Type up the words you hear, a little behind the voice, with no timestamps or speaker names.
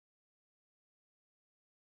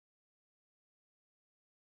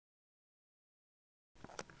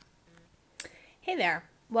Hey there,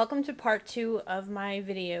 welcome to part 2 of my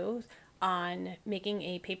videos on making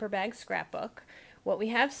a paper bag scrapbook. What we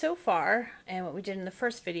have so far and what we did in the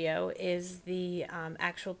first video is the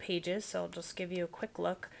actual pages, so I'll just give you a quick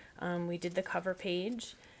look. We did the cover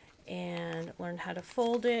page and learned how to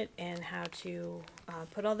fold it and how to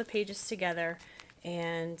put all the pages together,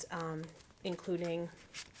 and including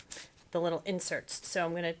the little inserts. So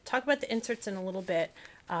I'm going to talk about the inserts in a little bit.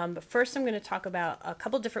 But first I'm going to talk about a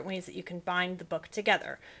couple different ways that you can bind the book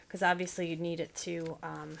together, because obviously you need it to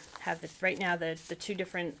have this. Right now the two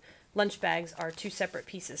different lunch bags are two separate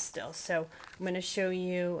pieces still. So I'm going to show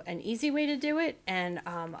you an easy way to do it and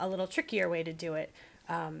a little trickier way to do it.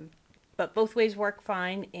 But both ways work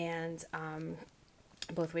fine, and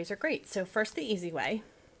both ways are great. So first, the easy way.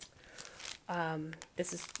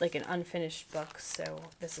 This is like an unfinished book, so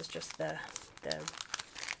this is just the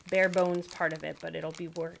bare bones part of it, but it'll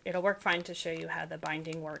work fine to show you how the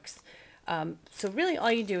binding works. So really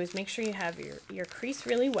all you do is make sure you have your crease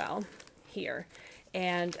really well here,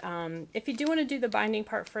 and if you do want to do the binding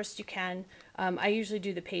part first, you can. I usually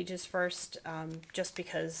do the pages first, just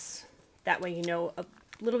because that way you know a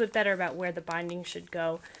little bit better about where the binding should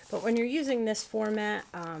go. But when you're using this format,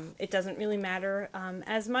 it doesn't really matter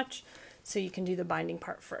as much, so you can do the binding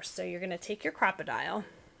part first. So you're going to take your Crop-A-Dile,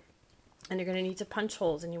 and you're going to need to punch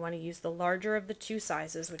holes, and you want to use the larger of the two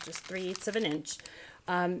sizes, which is 3/8 of an inch.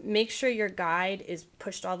 Make sure your guide is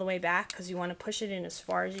pushed all the way back, because you want to push it in as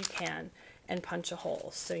far as you can and punch a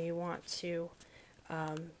hole. So you want to,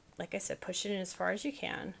 like I said, push it in as far as you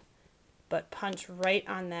can, but punch right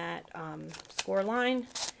on that score line,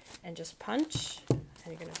 and just punch, and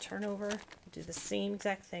you're going to turn over and do the same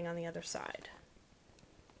exact thing on the other side.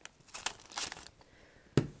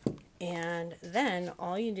 And then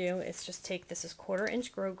all you do is just take, this is 1/4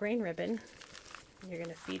 inch grosgrain ribbon, you're going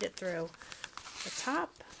to feed it through the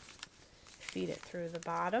top, feed it through the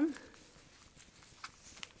bottom,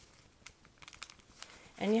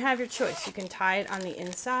 and you have your choice. You can tie it on the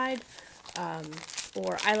inside,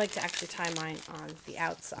 or I like to actually tie mine on the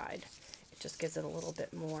outside. It just gives it a little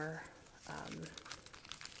bit more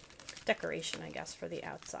decoration, I guess, for the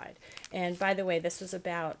outside. And by the way, this was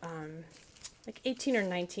about like 18 or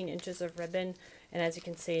 19 inches of ribbon, and as you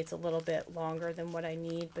can see, it's a little bit longer than what I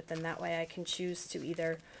need, but then that way I can choose to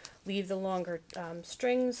either leave the longer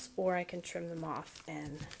strings, or I can trim them off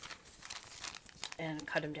and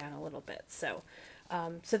cut them down a little bit. So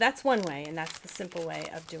so that's one way, and that's the simple way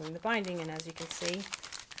of doing the binding, and as you can see,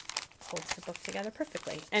 holds the book together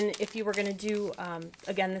perfectly. And if you were going to do,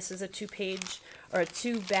 again, this is a 2-page or a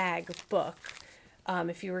 2-bag book.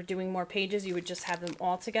 If you were doing more pages, you would just have them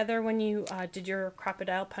all together when you did your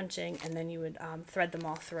Crop-A-Dile punching, and then you would thread them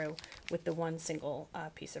all through with the one single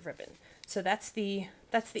piece of ribbon. So that's the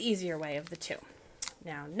easier way of the two.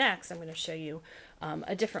 Now next I'm going to show you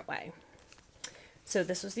a different way. So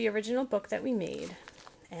this was the original book that we made,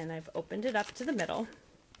 and I've opened it up to the middle.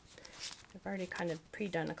 I've already kind of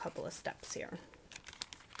pre-done a couple of steps here.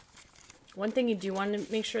 One thing you do want to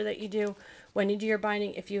make sure that you do when you do your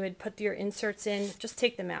binding, if you had put your inserts in, just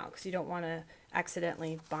take them out, because you don't want to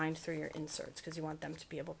accidentally bind through your inserts, because you want them to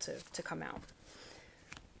be able to come out.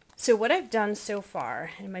 So what I've done so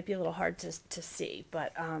far, and it might be a little hard to see,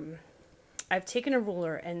 but I've taken a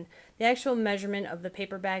ruler, and the actual measurement of the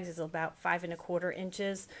paper bags is about 5 1/4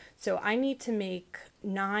 inches. So I need to make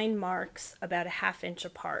 9 marks about 1/2 inch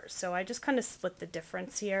apart. So I just kind of split the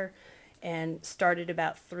difference here and started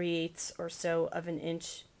about 3/8 or so of an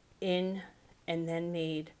inch in, and then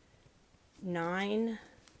made 9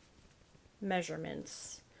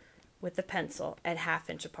 measurements with the pencil at 1/2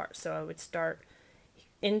 inch apart. So I would start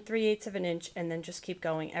in 3/8 of an inch, and then just keep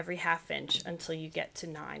going every 1/2 inch until you get to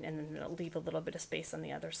 9, and then it'll leave a little bit of space on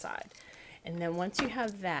the other side. And then once you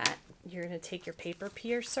have that, you're going to take your paper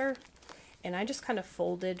piercer, and I just kind of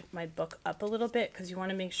folded my book up a little bit, because you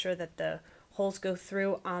want to make sure that the holes go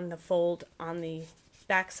through on the fold on the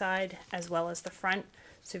back side as well as the front.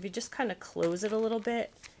 So if you just kind of close it a little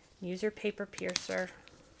bit, use your paper piercer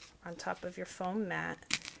on top of your foam mat,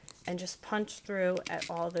 and just punch through at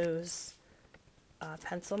all those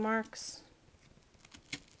pencil marks,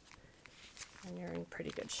 and you're in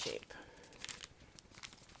pretty good shape.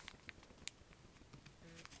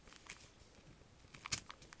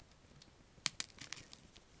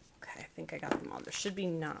 Okay, I think I got them all. There should be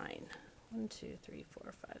 9. 1, 2, 3,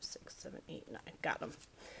 4, 5, 6, 7, 8, 9. Got them.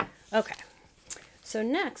 Okay. So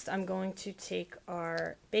next I'm going to take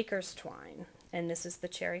our baker's twine, and this is the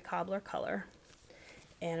cherry cobbler color,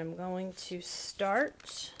 and I'm going to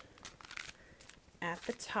start at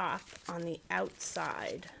the top on the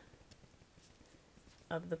outside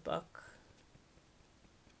of the book,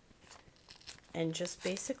 and just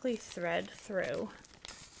basically thread through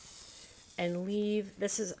and leave,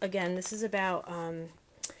 this is about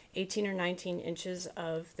 18 or 19 inches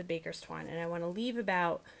of the baker's twine, and I want to leave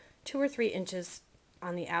about 2 or 3 inches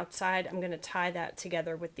on the outside. I'm going to tie that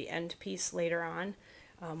together with the end piece later on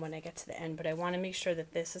when I get to the end, but I want to make sure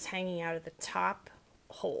that this is hanging out of the top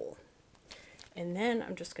hole. And then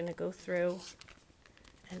I'm just going to go through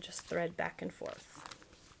and just thread back and forth,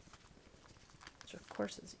 which of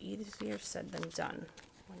course is easier said than done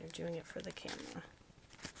when you're doing it for the camera.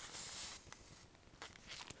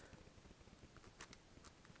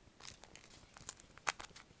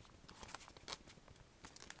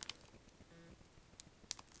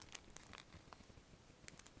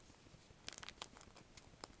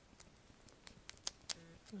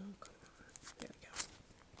 Oh, come on. There we go.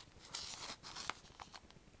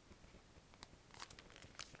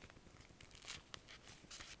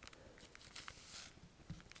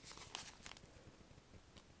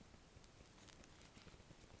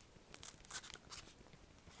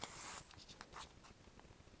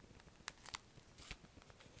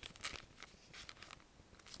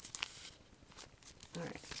 All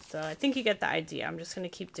right, so I think you get the idea. I'm just going to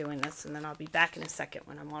keep doing this, and then I'll be back in a second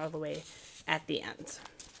when I'm all the way at the end.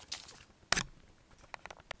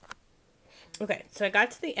 Okay, so I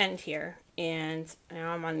got to the end here, and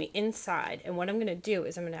now I'm on the inside, and what I'm going to do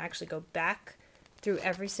is I'm going to actually go back through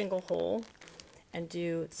every single hole and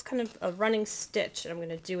do, it's kind of a running stitch, and I'm going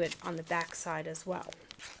to do it on the back side as well.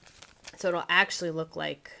 So it'll actually look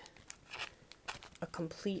like a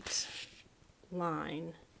complete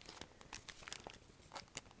line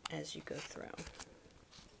as you go through.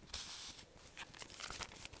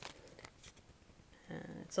 And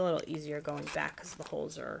it's a little easier going back because the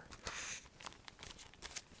holes are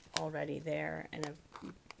already there and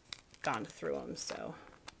I've gone through them, so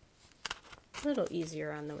a little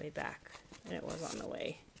easier on the way back than it was on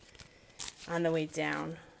the way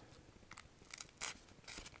down.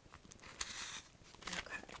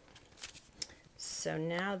 Okay, so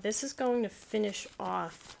now this is going to finish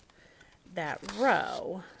off that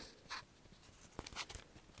row,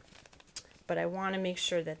 but I want to make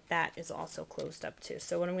sure that that is also closed up too.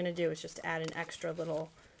 So what I'm going to do is just add an extra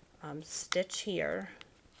little stitch here.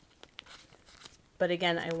 But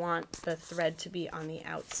again, I want the thread to be on the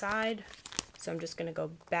outside, so I'm just going to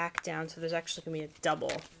go back down. So there's actually going to be a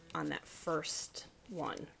double on that first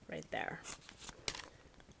one right there.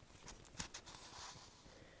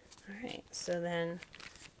 All right, so then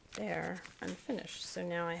there, I'm finished. So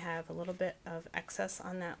now I have a little bit of excess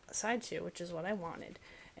on that side too, which is what I wanted.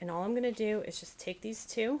 And all I'm going to do is just take these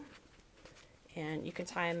two, and you can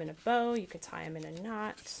tie them in a bow, you can tie them in a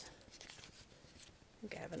knot. I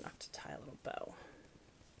think I have enough to tie a little bow.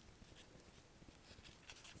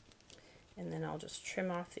 And then I'll just trim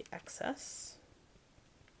off the excess.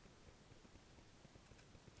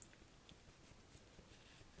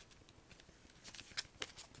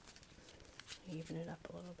 Even it up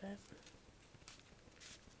a little bit.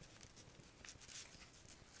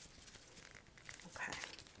 Okay.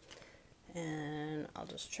 And I'll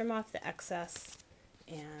just trim off the excess,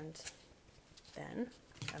 and then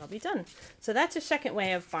that'll be done. So that's a second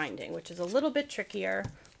way of binding, which is a little bit trickier,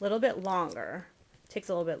 a little bit longer. Takes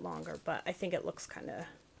a little bit longer, but I think it looks kind of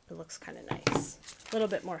nice. A little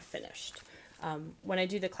bit more finished. When I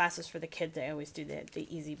do the classes for the kids, I always do the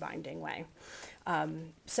easy binding way.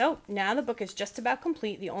 So now the book is just about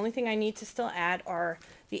complete. The only thing I need to still add are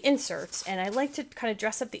the inserts, and I like to kind of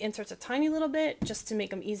dress up the inserts a tiny little bit just to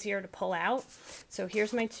make them easier to pull out. So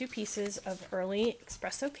here's my 2 pieces of early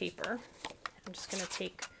espresso paper. I'm just going to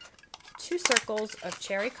take 2 circles of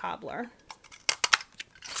cherry cobbler,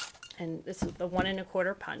 and this is the 1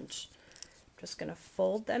 1/4 punch. I'm just going to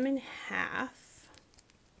fold them in half.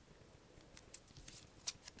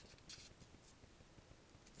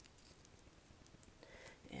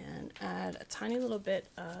 And add a tiny little bit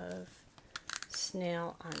of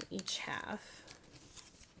snail on each half.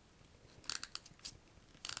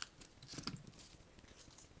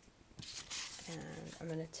 And I'm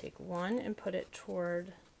going to take one and put it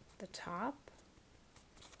toward the top.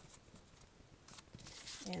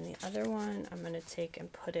 And the other one I'm going to take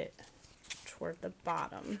and put it toward the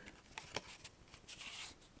bottom.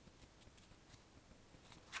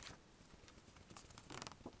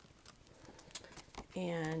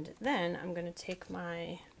 And then I'm going to take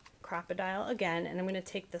my crocodile again, and I'm going to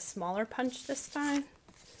take the smaller punch this time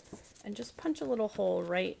and just punch a little hole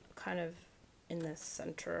right kind of in the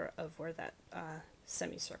center of where that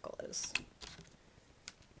semicircle is.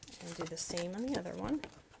 And do the same on the other one.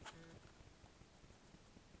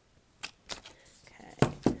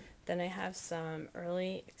 Then I have some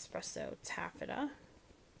Early Espresso taffeta. I'm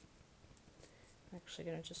actually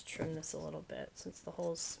going to just trim this a little bit since the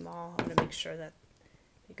hole is small. I'm going to make sure that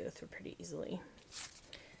they go through pretty easily.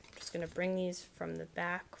 I'm just going to bring these from the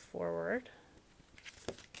back forward,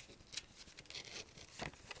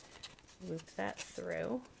 loop that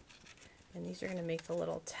through, and these are going to make the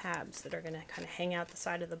little tabs that are going to kind of hang out the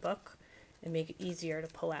side of the book and make it easier to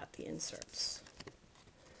pull out the inserts.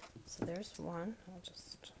 So there's one. I'll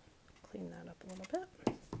just clean that up a little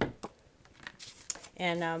bit.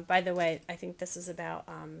 And by the way, I think this is about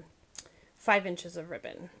 5 inches of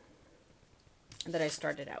ribbon that I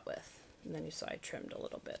started out with. And then you saw I trimmed a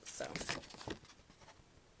little bit, so.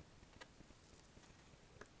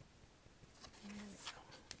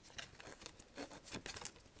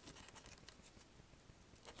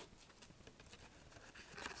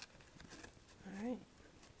 All right.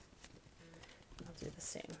 I'll do the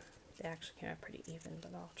same. They actually came out pretty even, but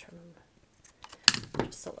I'll trim them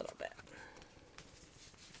just a little bit.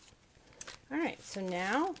 All right, so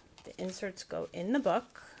now the inserts go in the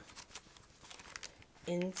book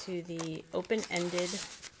into the open-ended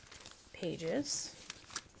pages.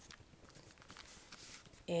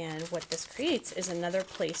 And what this creates is another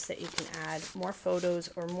place that you can add more photos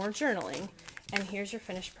or more journaling. And here's your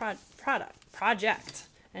finished project.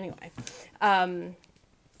 Anyway,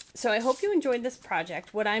 so I hope you enjoyed this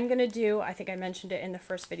project. What I'm going to do, I think I mentioned it in the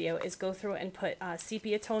first video, is go through and put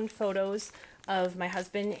sepia-toned photos of my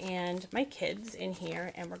husband and my kids in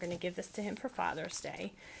here, and we're going to give this to him for Father's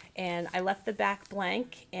Day. And I left the back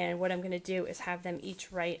blank, and what I'm going to do is have them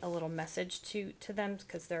each write a little message to them,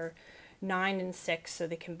 because they're 9 and 6, so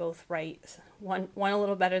they can both write one a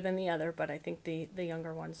little better than the other, but I think the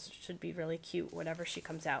younger ones should be really cute, whatever she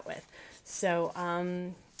comes out with. So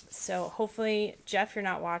so hopefully, Jeff, you're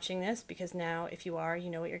not watching this, because now if you are, you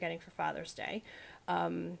know what you're getting for Father's Day.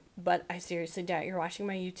 But I seriously doubt you're watching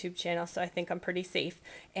my YouTube channel, so I think I'm pretty safe.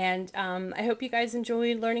 And I hope you guys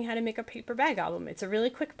enjoyed learning how to make a paper bag album. It's a really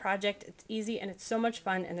quick project, it's easy, and it's so much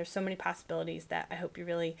fun, and there's so many possibilities that I hope you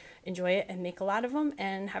really enjoy it and make a lot of them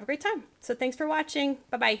and have a great time. So thanks for watching.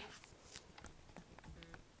 Bye-bye.